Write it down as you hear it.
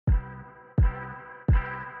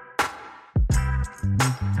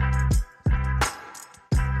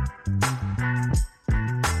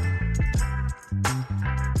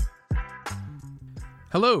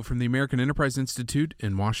Hello from the American Enterprise Institute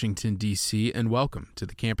in Washington, D.C., and welcome to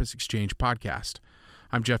the Campus Exchange podcast.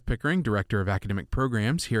 I'm Jeff Pickering, Director of Academic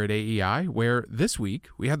Programs here at AEI, where this week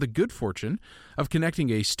we had the good fortune of connecting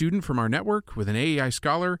a student from our network with an AEI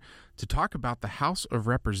scholar to talk about the House of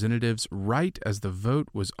Representatives right as the vote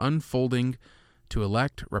was unfolding to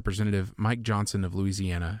elect Representative Mike Johnson of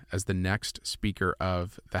Louisiana as the next Speaker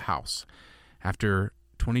of the House. After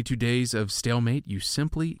 22 days of stalemate, you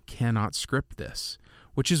simply cannot script this,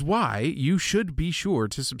 which is why you should be sure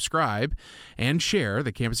to subscribe and share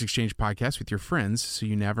the Campus Exchange podcast with your friends so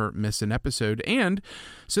you never miss an episode and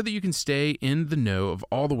so that you can stay in the know of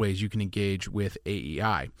all the ways you can engage with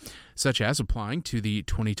AEI, such as applying to the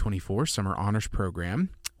 2024 Summer Honors Program,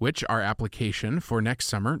 which our application for next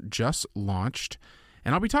summer just launched.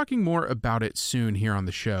 And I'll be talking more about it soon here on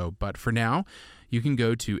the show, but for now, you can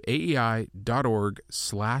go to aei.org/SHP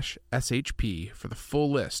for the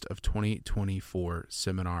full list of 2024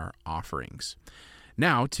 seminar offerings.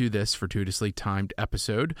 Now to this fortuitously timed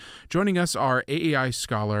episode. Joining us are AEI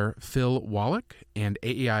scholar Phil Wallach and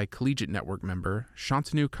AEI Collegiate Network member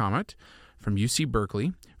Shantanu Kamath from UC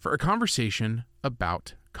Berkeley for a conversation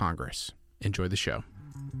about Congress. Enjoy the show.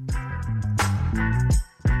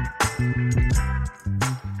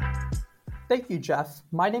 Thank you, Jeff.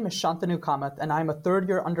 My name is Shantanu Kamath, and I am a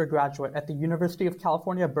third-year undergraduate at the University of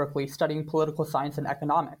California, Berkeley, studying political science and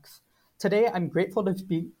economics. Today, I'm grateful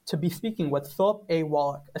to be speaking with Philip A.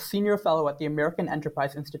 Wallach, a senior fellow at the American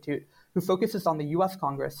Enterprise Institute, who focuses on the U.S.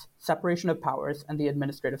 Congress, separation of powers, and the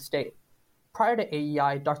administrative state. Prior to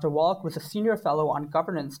AEI, Dr. Wallach was a senior fellow on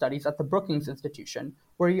governance studies at the Brookings Institution,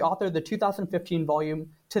 where he authored the 2015 volume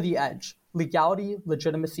To the Edge: Legality,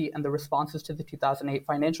 Legitimacy, and the Responses to the 2008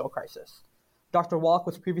 Financial Crisis. Dr. Wallach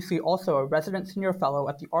was previously also a resident senior fellow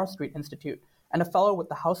at the R Street Institute and a fellow with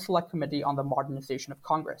the House Select Committee on the Modernization of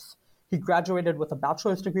Congress. He graduated with a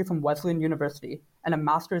bachelor's degree from Wesleyan University and a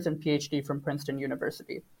master's and PhD from Princeton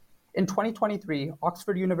University. In 2023,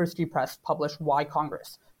 Oxford University Press published Why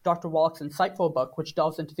Congress, Dr. Wallach's insightful book which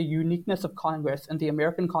delves into the uniqueness of Congress and the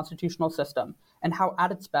American constitutional system and how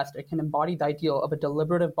at its best it can embody the ideal of a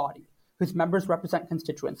deliberative body whose members represent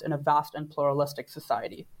constituents in a vast and pluralistic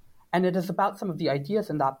society. And it is about some of the ideas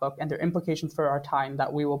in that book and their implications for our time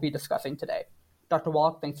that we will be discussing today. Dr.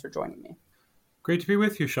 Wallach, thanks for joining me. Great to be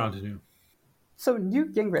with you, Shantanu. So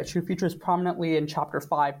Newt Gingrich, who features prominently in Chapter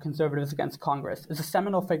 5, Conservatives Against Congress, is a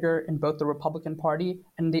seminal figure in both the Republican Party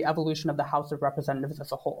and the evolution of the House of Representatives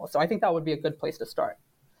as a whole. So I think that would be a good place to start.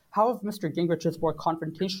 How have Mr. Gingrich's more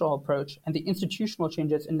confrontational approach and the institutional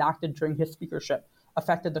changes enacted during his speakership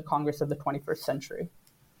affected the Congress of the 21st century?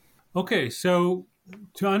 Okay, so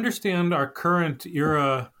to understand our current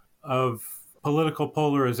era of political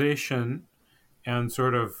polarization and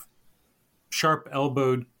sort of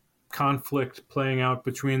sharp-elbowed conflict playing out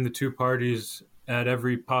between the two parties at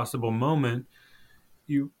every possible moment,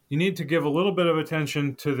 you need to give a little bit of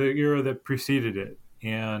attention to the era that preceded it.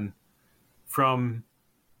 And from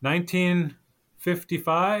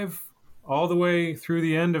 1955 all the way through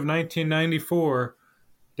the end of 1994,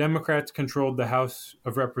 Democrats controlled the House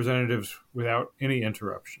of Representatives without any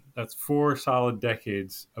interruption. That's 4 solid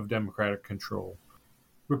decades of Democratic control.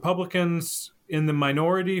 Republicans in the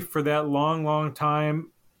minority for that long, long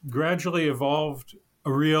time gradually evolved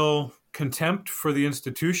a real contempt for the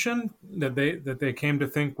institution that they came to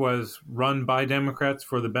think was run by Democrats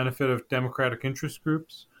for the benefit of Democratic interest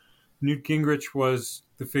groups. Newt Gingrich was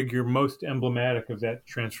the figure most emblematic of that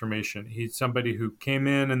transformation. He's somebody who came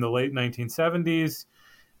in the late 1970s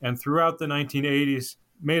and throughout the 1980s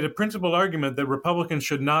made a principled argument that Republicans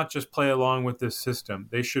should not just play along with this system.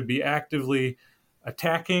 They should be actively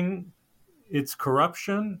attacking its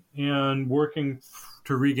corruption and working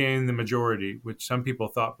to regain the majority, which some people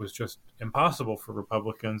thought was just impossible for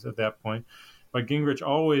Republicans at that point. But Gingrich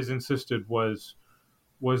always insisted was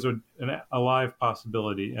a live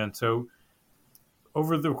possibility. And so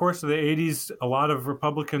over the course of the 80s, a lot of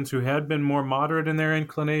Republicans who had been more moderate in their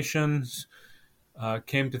inclinations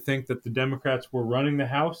came to think that the Democrats were running the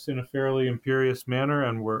House in a fairly imperious manner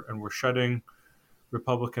and were shutting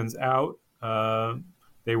Republicans out.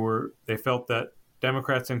 They felt that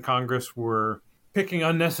Democrats in Congress were picking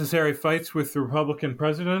unnecessary fights with the Republican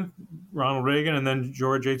president, Ronald Reagan, and then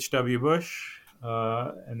George H.W. Bush,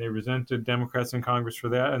 and they resented Democrats in Congress for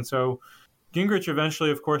that. And so Gingrich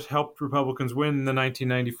eventually, of course, helped Republicans win the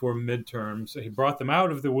 1994 midterms. He brought them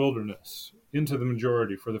out of the wilderness into the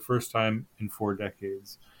majority for the first time in 4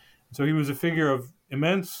 decades. So he was a figure of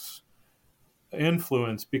immense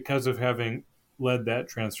influence because of having led that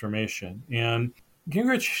transformation. And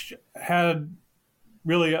Gingrich had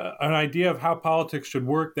really an idea of how politics should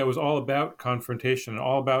work that was all about confrontation,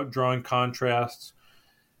 all about drawing contrasts,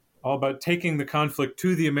 all about taking the conflict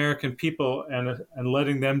to the American people and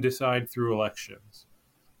letting them decide through elections.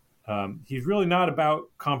 He's really not about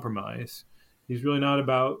compromise. He's really not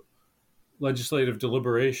about legislative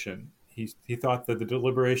deliberation. He thought that the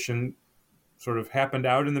deliberation sort of happened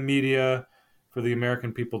out in the media for the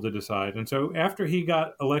American people to decide. And so after he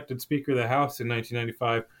got elected Speaker of the House in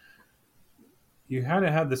 1995, you had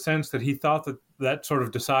to have the sense that he thought that that sort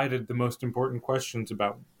of decided the most important questions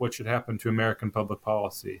about what should happen to American public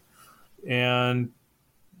policy. And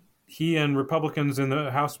he and Republicans in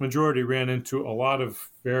the House majority ran into a lot of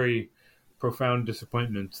very profound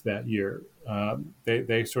disappointments that year.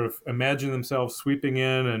 They sort of imagined themselves sweeping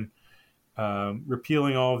in and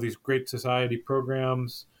repealing all of these Great Society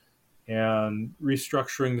programs and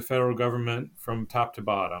restructuring the federal government from top to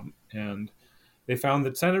bottom. And they found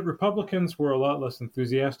that Senate Republicans were a lot less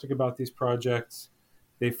enthusiastic about these projects.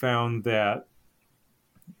 They found that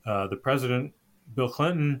the president, Bill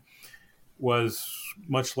Clinton, was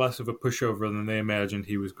much less of a pushover than they imagined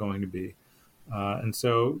he was going to be. And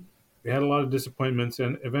so they had a lot of disappointments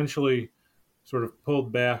and eventually sort of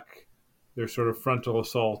pulled back their sort of frontal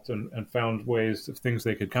assault and found ways of things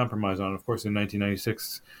they could compromise on. Of course, in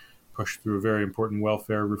 1996, pushed through a very important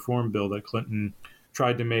welfare reform bill that Clinton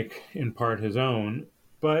tried to make in part his own.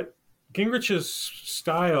 But Gingrich's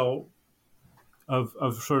style of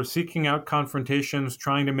sort of seeking out confrontations,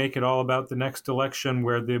 trying to make it all about the next election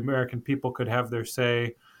where the American people could have their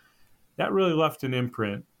say, that really left an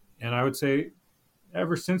imprint. And I would say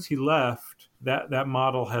ever since he left, that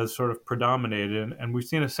model has sort of predominated. And we've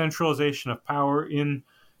seen a centralization of power in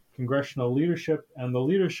congressional leadership, and the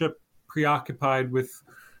leadership preoccupied with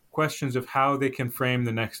questions of how they can frame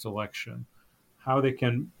the next election, how they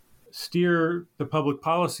can steer the public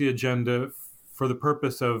policy agenda for the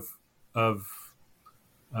purpose of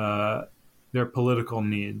their political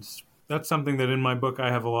needs. That's something that in my book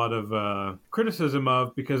I have a lot of criticism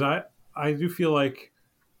of, because I do feel like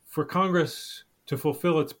for Congress to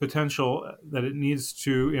fulfill its potential that it needs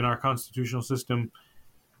to in our constitutional system,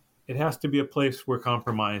 it has to be a place where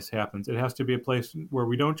compromise happens. It has to be a place where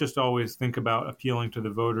we don't just always think about appealing to the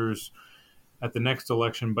voters at the next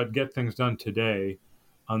election, but get things done today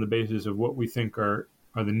on the basis of what we think are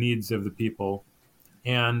the needs of the people.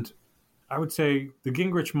 And I would say the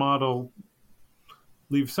Gingrich model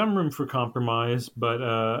leaves some room for compromise,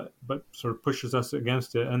 but sort of pushes us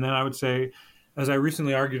against it. And then I would say, as I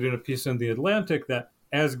recently argued in a piece in The Atlantic, that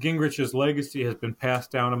as Gingrich's legacy has been passed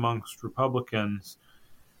down amongst Republicans,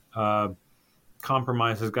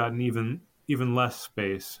 compromise has gotten even less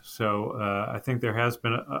space. So I think there has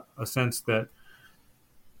been a sense that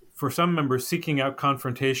for some members, seeking out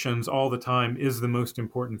confrontations all the time is the most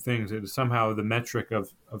important thing. It is somehow the metric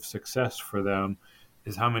of success for them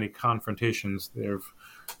is how many confrontations they've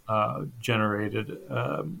generated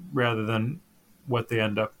rather than what they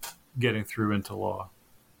end up getting through into law.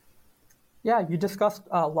 Yeah, you discussed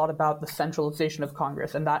a lot about the centralization of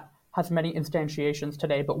Congress, and that has many instantiations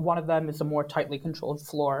today, but one of them is a more tightly controlled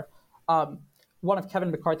floor. One of Kevin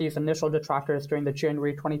McCarthy's initial detractors during the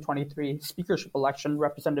January 2023 speakership election,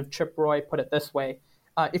 Representative Chip Roy, put it this way: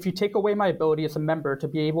 if you take away my ability as a member to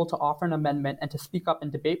be able to offer an amendment and to speak up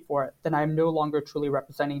and debate for it, then I am no longer truly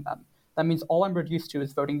representing them. That means all I'm reduced to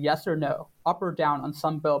is voting yes or no, up or down on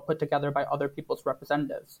some bill put together by other people's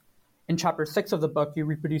representatives. In Chapter 6 of the book, you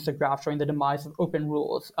reproduce a graph showing the demise of open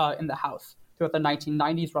rules in the House. Throughout the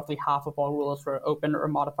 1990s, roughly half of all rules were open or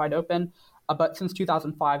modified open. But since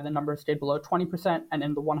 2005, the number stayed below 20%, and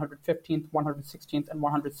in the 115th, 116th, and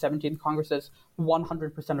 117th Congresses,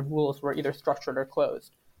 100% of rules were either structured or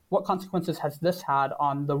closed. What consequences has this had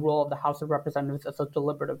on the role of the House of Representatives as a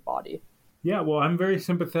deliberative body? Yeah, well, I'm very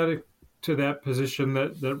sympathetic to that position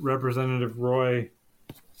that Representative Roy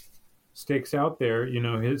stakes out there. You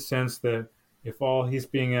know, his sense that if all he's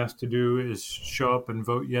being asked to do is show up and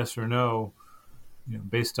vote yes or no, you know,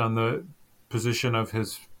 based on the position of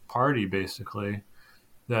his party, basically,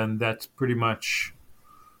 then that's pretty much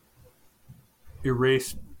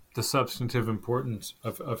erased the substantive importance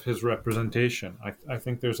of his representation. I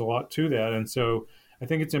think there's a lot to that. And so I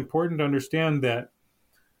think it's important to understand that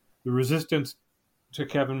the resistance to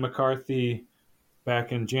Kevin McCarthy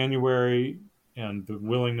back in January and the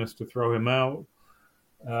willingness to throw him out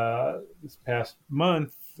this past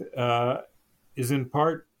month is in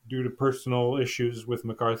part due to personal issues with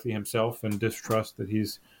McCarthy himself and distrust that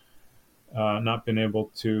he's not been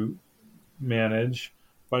able to manage.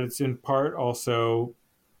 But it's in part also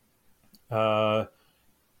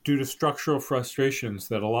due to structural frustrations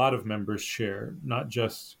that a lot of members share, not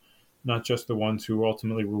just not just the ones who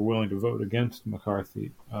ultimately were willing to vote against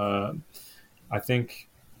McCarthy. I think,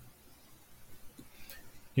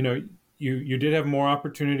 you did have more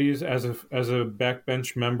opportunities as a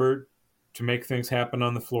backbench member to make things happen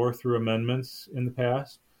on the floor through amendments in the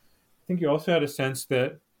past. I think you also had a sense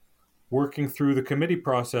that working through the committee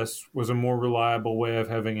process was a more reliable way of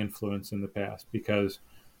having influence in the past, because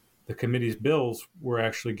the committee's bills were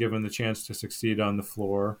actually given the chance to succeed on the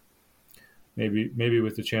floor, maybe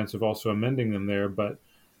with the chance of also amending them there. But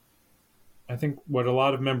I think what a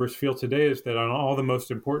lot of members feel today is that on all the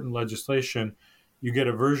most important legislation, you get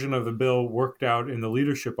a version of the bill worked out in the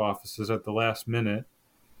leadership offices at the last minute,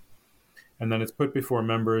 and then it's put before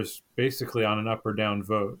members basically on an up or down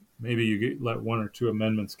vote. Maybe you let one or two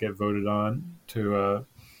amendments get voted on to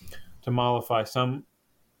mollify some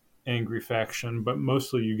angry faction, but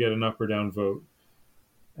mostly you get an up or down vote.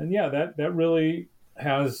 And yeah, that really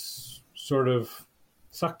has sort of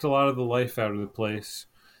sucked a lot of the life out of the place,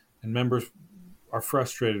 and members are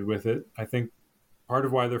frustrated with it. I think part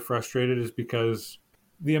of why they're frustrated is because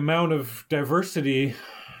the amount of diversity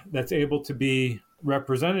that's able to be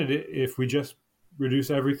represented, if we just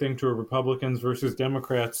reduce everything to a Republicans versus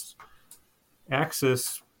Democrats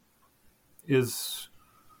axis, is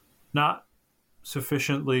not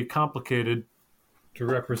sufficiently complicated to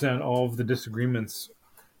represent all of the disagreements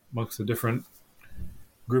amongst the different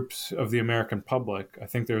groups of the American public. I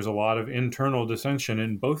think there's a lot of internal dissension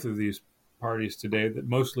in both of these parties today that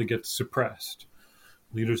mostly gets suppressed.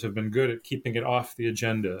 Leaders have been good at keeping it off the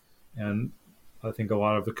agenda. And I think a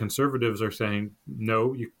lot of the conservatives are saying,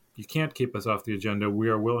 no, you can't keep us off the agenda. We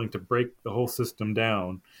are willing to break the whole system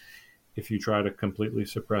down if you try to completely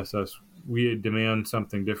suppress us. We demand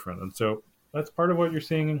something different. And so that's part of what you're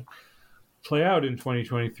seeing play out in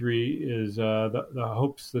 2023 is the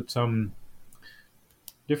hopes that some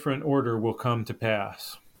different order will come to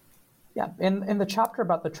pass. Yeah, in the chapter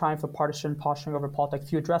about the triumph of partisan posturing over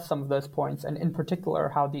politics, you address some of those points, and in particular,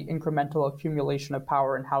 how the incremental accumulation of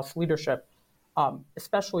power in House leadership,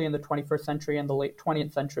 especially in the 21st century and the late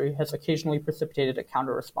 20th century, has occasionally precipitated a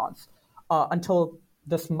counter-response. Until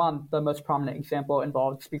this month, the most prominent example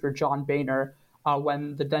involved Speaker John Boehner,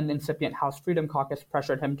 when the then incipient House Freedom Caucus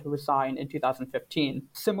pressured him to resign in 2015.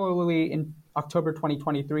 Similarly, in October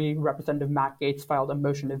 2023, Representative Matt Gaetz filed a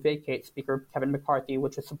motion to vacate Speaker Kevin McCarthy,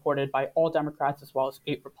 which was supported by all Democrats as well as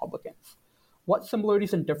 8 Republicans. What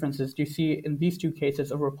similarities and differences do you see in these two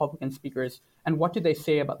cases of Republican speakers, and what do they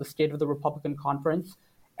say about the state of the Republican conference,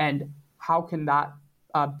 and how can that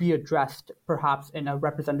be addressed perhaps in a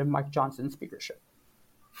Representative Mike Johnson speakership?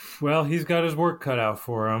 Well, he's got his work cut out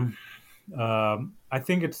for him. I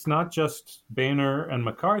think it's not just Boehner and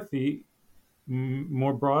McCarthy.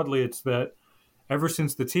 More broadly, it's that ever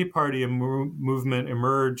since the Tea Party movement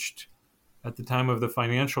emerged at the time of the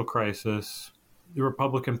financial crisis, the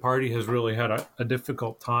Republican Party has really had a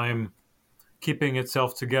difficult time keeping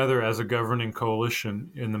itself together as a governing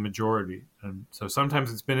coalition in the majority. And so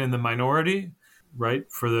sometimes it's been in the minority,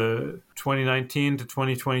 right? For the 2019 to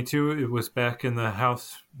 2022, it was back in the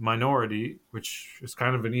House minority, which is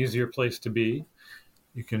kind of an easier place to be.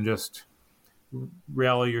 You can just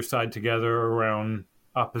rally your side together around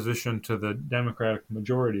opposition to the Democratic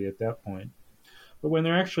majority at that point. But when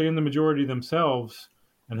they're actually in the majority themselves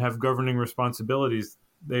and have governing responsibilities,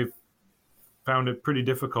 they've found it pretty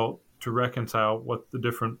difficult to reconcile what the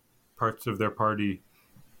different parts of their party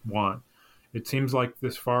want. It seems like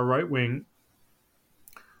this far right wing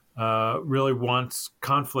really wants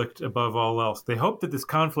conflict above all else. They hope that this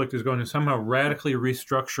conflict is going to somehow radically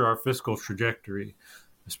restructure our fiscal trajectory,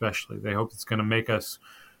 especially. They hope it's going to make us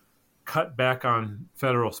cut back on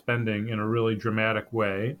federal spending in a really dramatic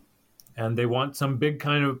way. And they want some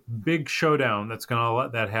big showdown that's going to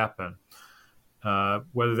let that happen.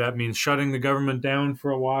 Whether that means shutting the government down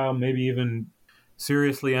for a while, maybe even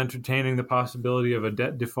seriously entertaining the possibility of a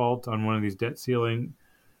debt default on one of these debt ceiling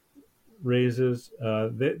raises.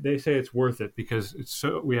 They say it's worth it because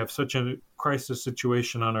we have such a crisis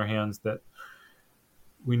situation on our hands that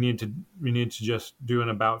we need to just do an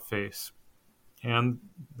about face. And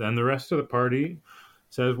then the rest of the party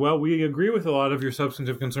says, well, we agree with a lot of your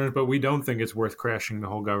substantive concerns, but we don't think it's worth crashing the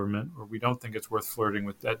whole government, or we don't think it's worth flirting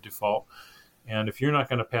with debt default. And if you're not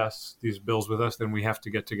going to pass these bills with us, then we have to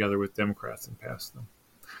get together with Democrats and pass them.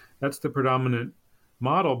 That's the predominant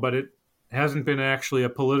model, but it hasn't been actually a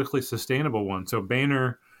politically sustainable one. So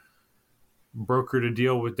Boehner brokered a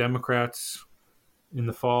deal with Democrats in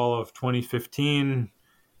the fall of 2015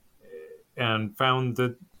 and found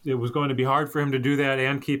that it was going to be hard for him to do that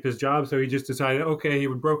and keep his job. So he just decided, okay, he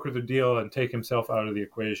would broker the deal and take himself out of the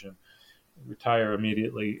equation, retire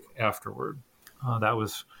immediately afterward. That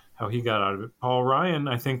was how he got out of it. Paul Ryan,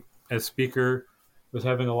 I think, as Speaker, was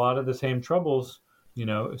having a lot of the same troubles,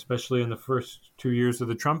 especially in the first 2 years of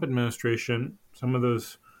the Trump administration. Some of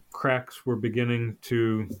those cracks were beginning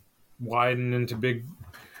to widen into big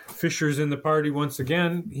fissures in the party once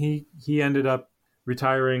again. He ended up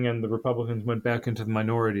retiring, and the Republicans went back into the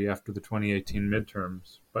minority after the 2018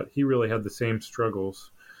 midterms. But he really had the same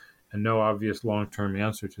struggles and no obvious long-term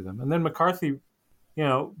answer to them. And then McCarthy,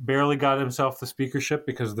 barely got himself the speakership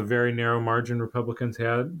because of the very narrow margin Republicans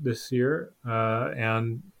had this year,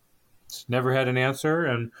 and never had an answer.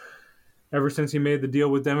 And ever since he made the deal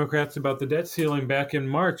with Democrats about the debt ceiling back in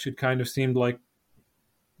March, it kind of seemed like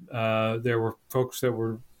there were folks that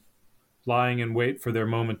were lying in wait for their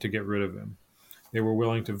moment to get rid of him. They were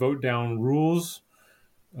willing to vote down rules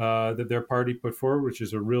that their party put forward, which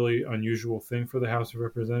is a really unusual thing for the House of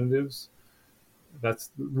Representatives.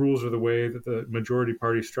 Rules are the way that the majority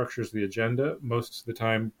party structures the agenda. Most of the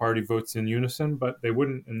time, party votes in unison, but they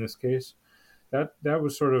wouldn't in this case. That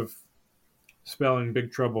was sort of spelling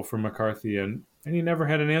big trouble for McCarthy, and he never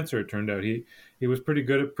had an answer. It turned out he was pretty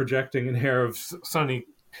good at projecting an air of sunny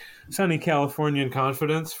Californian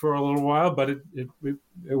confidence for a little while, but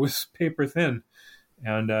it was paper thin.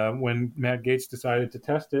 And when Matt Gaetz decided to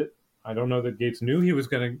test it, I don't know that Gaetz knew he was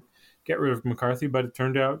going to get rid of McCarthy, but it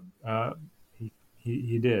turned out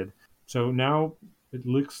he did. So now it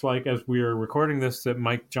looks like, as we are recording this, that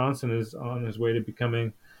Mike Johnson is on his way to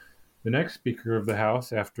becoming the next Speaker of the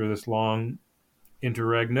House after this long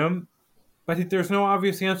interregnum. But there's no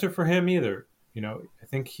obvious answer for him either. I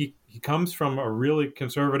think he comes from a really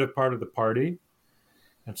conservative part of the party,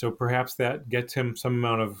 and so perhaps that gets him some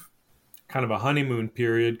amount of kind of a honeymoon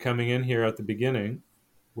period coming in here at the beginning,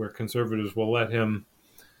 where conservatives will let him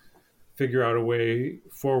figure out a way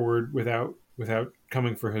forward without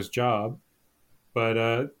coming for his job.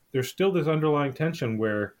 But there's still this underlying tension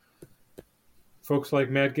where folks like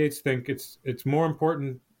Matt Gaetz think it's more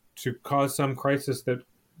important to cause some crisis that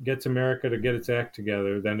gets America to get its act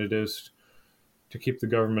together than it is to keep the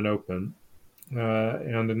government open.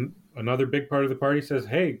 And another big part of the party says,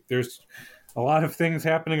 hey, there's a lot of things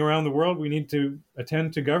happening around the world. We need to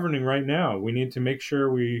attend to governing right now. We need to make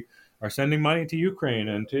sure we are sending money to Ukraine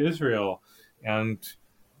and to Israel and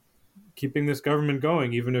keeping this government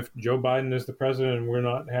going, even if Joe Biden is the president and we're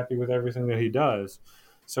not happy with everything that he does.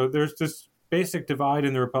 So there's this basic divide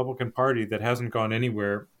in the Republican Party that hasn't gone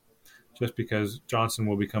anywhere just because Johnson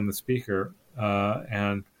will become the Speaker.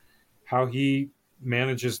 And how he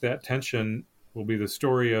manages that tension will be the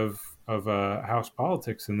story of House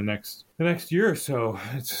politics in the next year or so.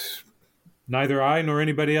 It's neither I nor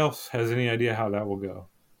anybody else has any idea how that will go.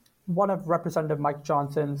 One of Representative Mike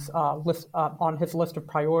Johnson's on his list of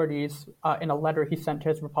priorities in a letter he sent to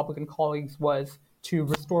his Republican colleagues was to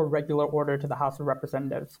restore regular order to the House of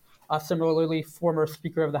Representatives. Similarly, former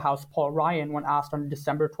Speaker of the House Paul Ryan, when asked on a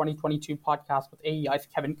December 2022 podcast with AEI's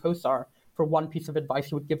Kevin Kosar for one piece of advice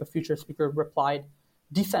he would give a future speaker, replied,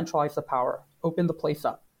 "Decentralize the power, open the place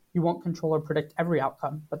up. You won't control or predict every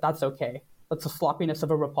outcome, but that's okay. That's the sloppiness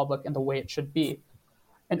of a republic and the way it should be."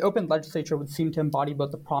 An open legislature would seem to embody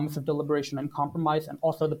both the promise of deliberation and compromise and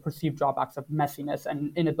also the perceived drawbacks of messiness and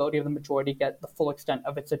an inability of the majority to get the full extent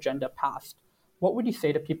of its agenda passed. What would you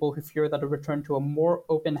say to people who fear that a return to a more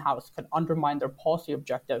open House could undermine their policy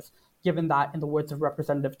objectives, given that, in the words of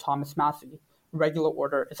Representative Thomas Massey, regular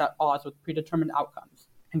order is at odds with predetermined outcomes?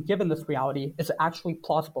 And given this reality, is it actually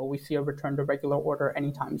plausible we see a return to regular order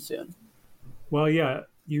anytime soon? Well, yeah,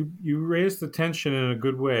 you raise the tension in a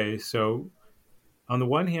good way. So on the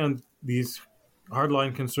one hand, these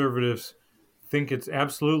hardline conservatives think it's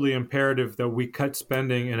absolutely imperative that we cut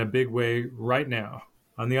spending in a big way right now.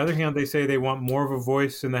 On the other hand, they say they want more of a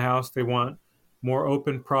voice in the House. They want more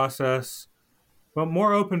open process. But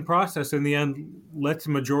more open process, in the end, lets a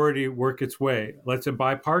majority work its way, lets a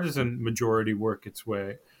bipartisan majority work its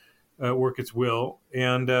way, work its will.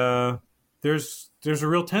 And there's a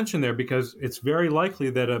real tension there because it's very likely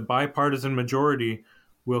that a bipartisan majority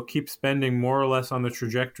will keep spending more or less on the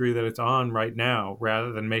trajectory that it's on right now,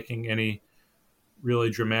 rather than making any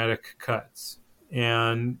really dramatic cuts.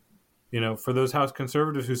 And, for those House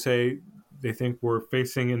conservatives who say they think we're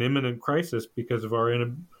facing an imminent crisis because of our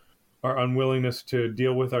unwillingness to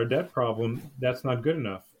deal with our debt problem, that's not good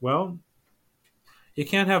enough. Well, you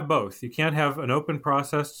can't have both. You can't have an open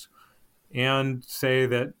process and say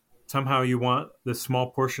that somehow you want this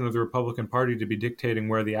small portion of the Republican Party to be dictating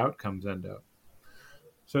where the outcomes end up.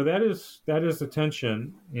 So that is the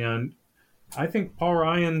tension. And I think Paul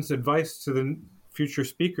Ryan's advice to the future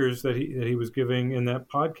speakers that he was giving in that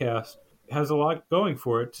podcast has a lot going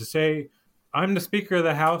for it, to say, I'm the Speaker of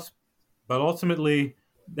the House, but ultimately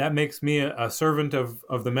that makes me a servant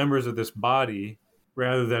of the members of this body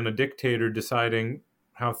rather than a dictator deciding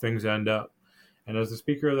how things end up. And as the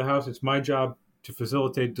Speaker of the House, it's my job to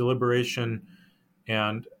facilitate deliberation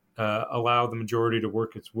and allow the majority to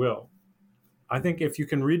work its will. I think if you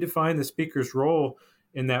can redefine the Speaker's role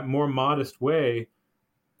in that more modest way,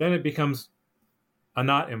 then it becomes a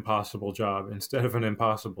not impossible job instead of an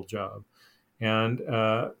impossible job. And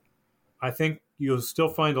I think you'll still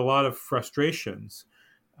find a lot of frustrations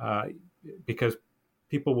because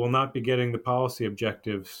people will not be getting the policy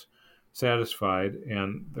objectives satisfied,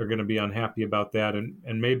 and they're going to be unhappy about that.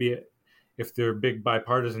 And maybe if there are big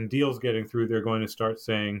bipartisan deals getting through, they're going to start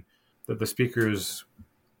saying that the Speaker is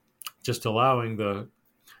just allowing the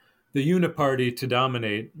uniparty to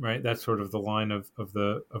dominate, right? That's sort of the line of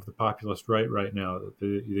the populist right now. That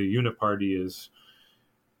the uniparty is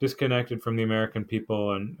disconnected from the American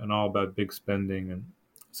people and all about big spending, and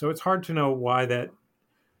so it's hard to know why that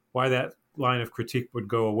line of critique would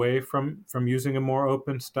go away from using a more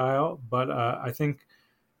open style. But I think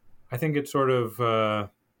it sort of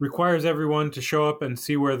requires everyone to show up and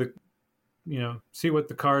see where see what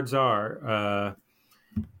the cards are.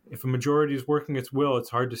 If a majority is working its will, it's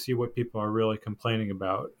hard to see what people are really complaining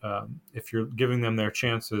about. If you're giving them their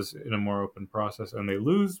chances in a more open process and they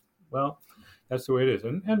lose, well, that's the way it is.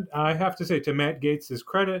 And I have to say, to Matt Gaetz'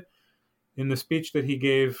 credit, in the speech that he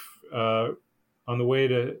gave on the way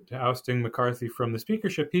to ousting McCarthy from the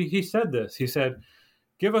speakership, he said this. He said,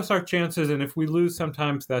 "Give us our chances, and if we lose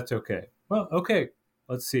sometimes, that's okay." Well, okay,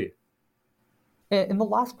 let's see. In the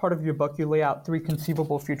last part of your book, you lay out 3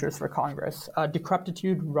 conceivable futures for Congress: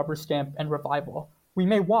 decrepitude, rubber stamp, and revival. We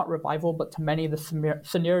may want revival, but to many, the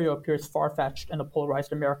scenario appears far-fetched in a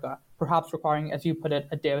polarized America, perhaps requiring, as you put it,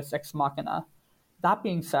 a deus ex machina. That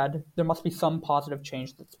being said, there must be some positive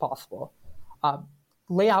change that's possible.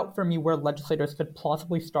 Lay out for me where legislators could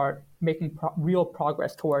plausibly start making real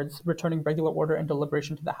progress towards returning regular order and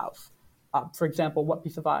deliberation to the House. For example, what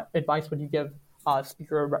piece of advice would you give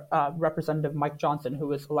Speaker Representative Mike Johnson, who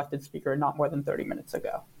was elected Speaker not more than 30 minutes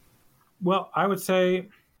ago? Well, I would say,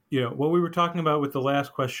 what we were talking about with the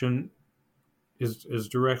last question is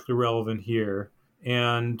directly relevant here.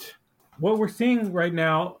 And what we're seeing right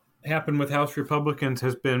now happen with House Republicans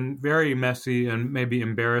has been very messy and maybe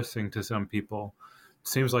embarrassing to some people. It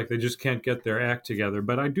seems like they just can't get their act together.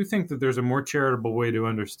 But I do think that there's a more charitable way to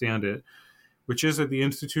understand it, which is that the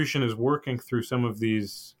institution is working through some of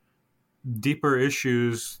these deeper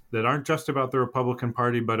issues that aren't just about the Republican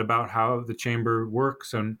Party, but about how the chamber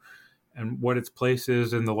works and what its place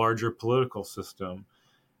is in the larger political system.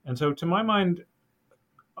 And so to my mind,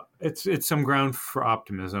 it's some ground for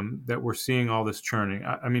optimism that we're seeing all this churning.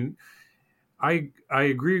 I mean, I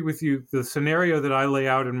agree with you. The scenario that I lay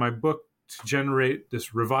out in my book to generate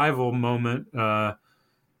this revival moment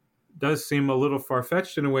does seem a little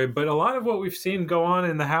far-fetched in a way, but a lot of what we've seen go on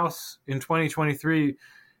in the House in 2023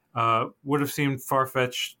 would have seemed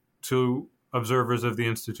far-fetched to observers of the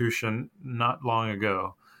institution not long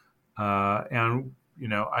ago. And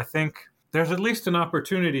I think there's at least an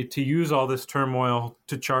opportunity to use all this turmoil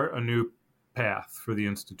to chart a new path for the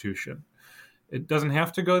institution. It doesn't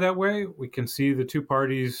have to go that way. We can see the two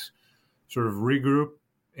parties sort of regroup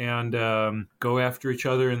and go after each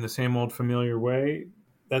other in the same old familiar way.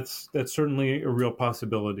 That's certainly a real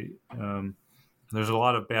possibility. There's a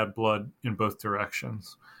lot of bad blood in both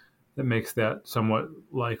directions that makes that somewhat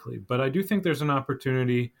likely. But I do think there's an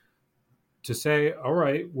opportunity to say, all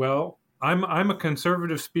right, well, I'm a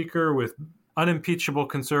conservative speaker with unimpeachable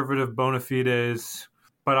conservative bona fides,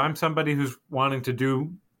 but I'm somebody who's wanting to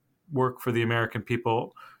do work for the American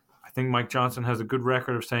people. I think Mike Johnson has a good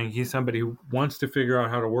record of saying he's somebody who wants to figure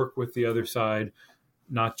out how to work with the other side,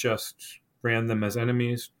 not just brand them as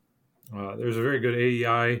enemies. There's a very good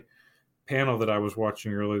AEI panel that I was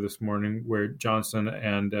watching early this morning where Johnson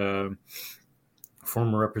and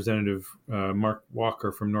former Representative Mark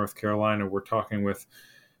Walker from North Carolina were talking with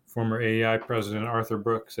former AEI President Arthur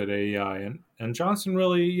Brooks at AEI. And Johnson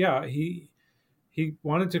really, he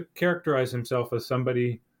wanted to characterize himself as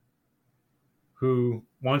somebody who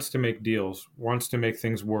wants to make deals, wants to make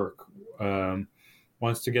things work,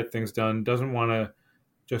 wants to get things done, doesn't want to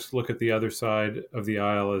just look at the other side of the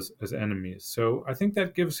aisle as enemies. So I think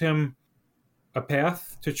that gives him a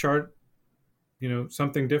path to chart,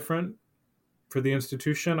 something different for the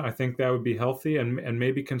institution. I think that would be healthy, and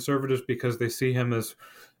maybe conservatives, because they see him as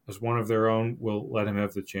one of their own, will let him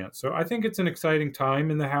have the chance. So I think it's an exciting time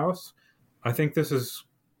in the House. I think this is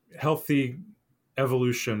healthy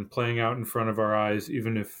evolution playing out in front of our eyes,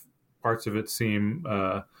 even if parts of it seem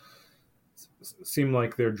like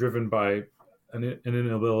they're driven by an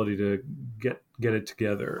inability to get it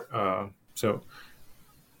together. So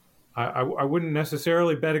I wouldn't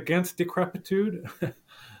necessarily bet against decrepitude.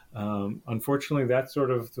 Unfortunately, that's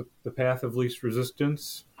sort of the path of least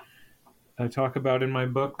resistance I talk about in my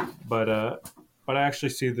book. But I actually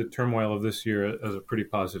see the turmoil of this year as a pretty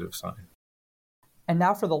positive sign. And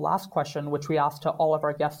now for the last question, which we asked to all of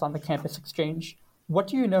our guests on the Campus Exchange. What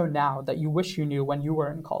do you know now that you wish you knew when you were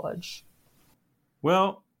in college?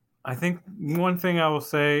 Well, I think one thing I will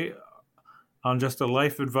say on just a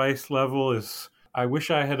life advice level is I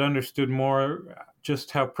wish I had understood more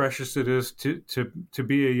just how precious it is to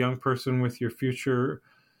be a young person with your future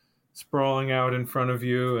sprawling out in front of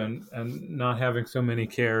you and not having so many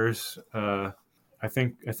cares. I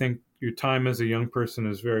think your time as a young person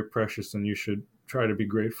is very precious, and you should try to be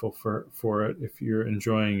grateful for it if you're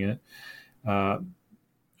enjoying it.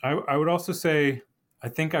 I would also say I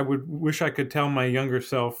think I would wish I could tell my younger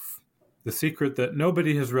self the secret that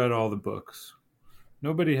nobody has read all the books.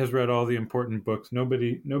 Nobody has read all the important books.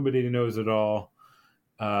 Nobody knows it all.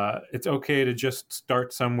 It's okay to just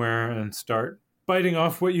start somewhere and start biting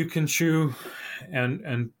off what you can chew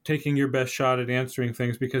and taking your best shot at answering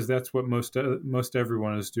things, because that's what most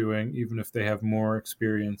everyone is doing, even if they have more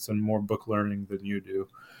experience and more book learning than you do.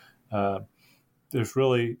 There's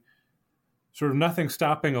really sort of nothing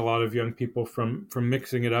stopping a lot of young people from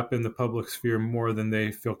mixing it up in the public sphere more than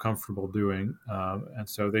they feel comfortable doing. And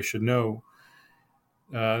so they should know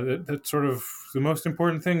that sort of the most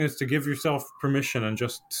important thing is to give yourself permission and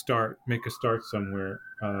just make a start somewhere,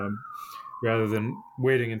 rather than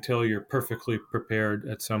waiting until you're perfectly prepared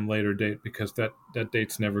at some later date, because that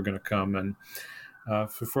date's never going to come. And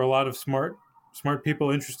for a lot of smart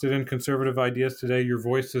people interested in conservative ideas today, your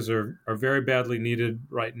voices are very badly needed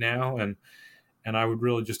right now. And I would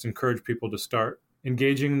really just encourage people to start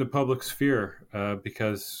engaging in the public sphere,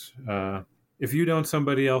 because if you don't,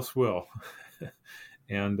 somebody else will.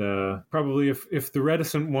 And probably if the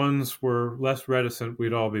reticent ones were less reticent,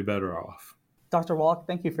 we'd all be better off. Dr. Wallach,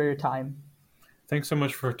 thank you for your time. Thanks so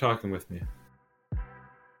much for talking with me.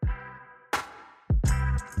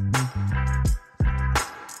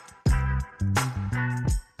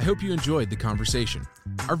 I hope you enjoyed the conversation.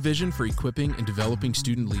 Our vision for equipping and developing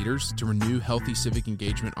student leaders to renew healthy civic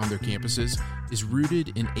engagement on their campuses is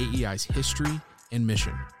rooted in AEI's history and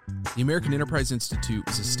mission. The American Enterprise Institute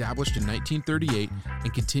was established in 1938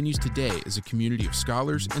 and continues today as a community of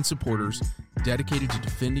scholars and supporters dedicated to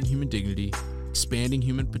defending human dignity, expanding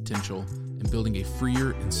human potential, and building a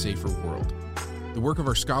freer and safer world. The work of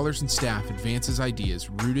our scholars and staff advances ideas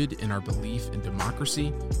rooted in our belief in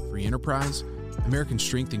democracy, free enterprise, American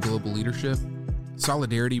strength and global leadership,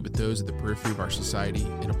 solidarity with those at the periphery of our society,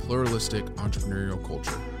 and a pluralistic entrepreneurial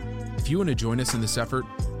culture. If you want to join us in this effort,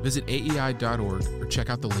 visit aei.org or check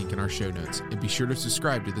out the link in our show notes, and be sure to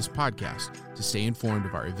subscribe to this podcast to stay informed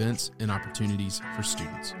of our events and opportunities for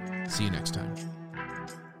students. See you next time.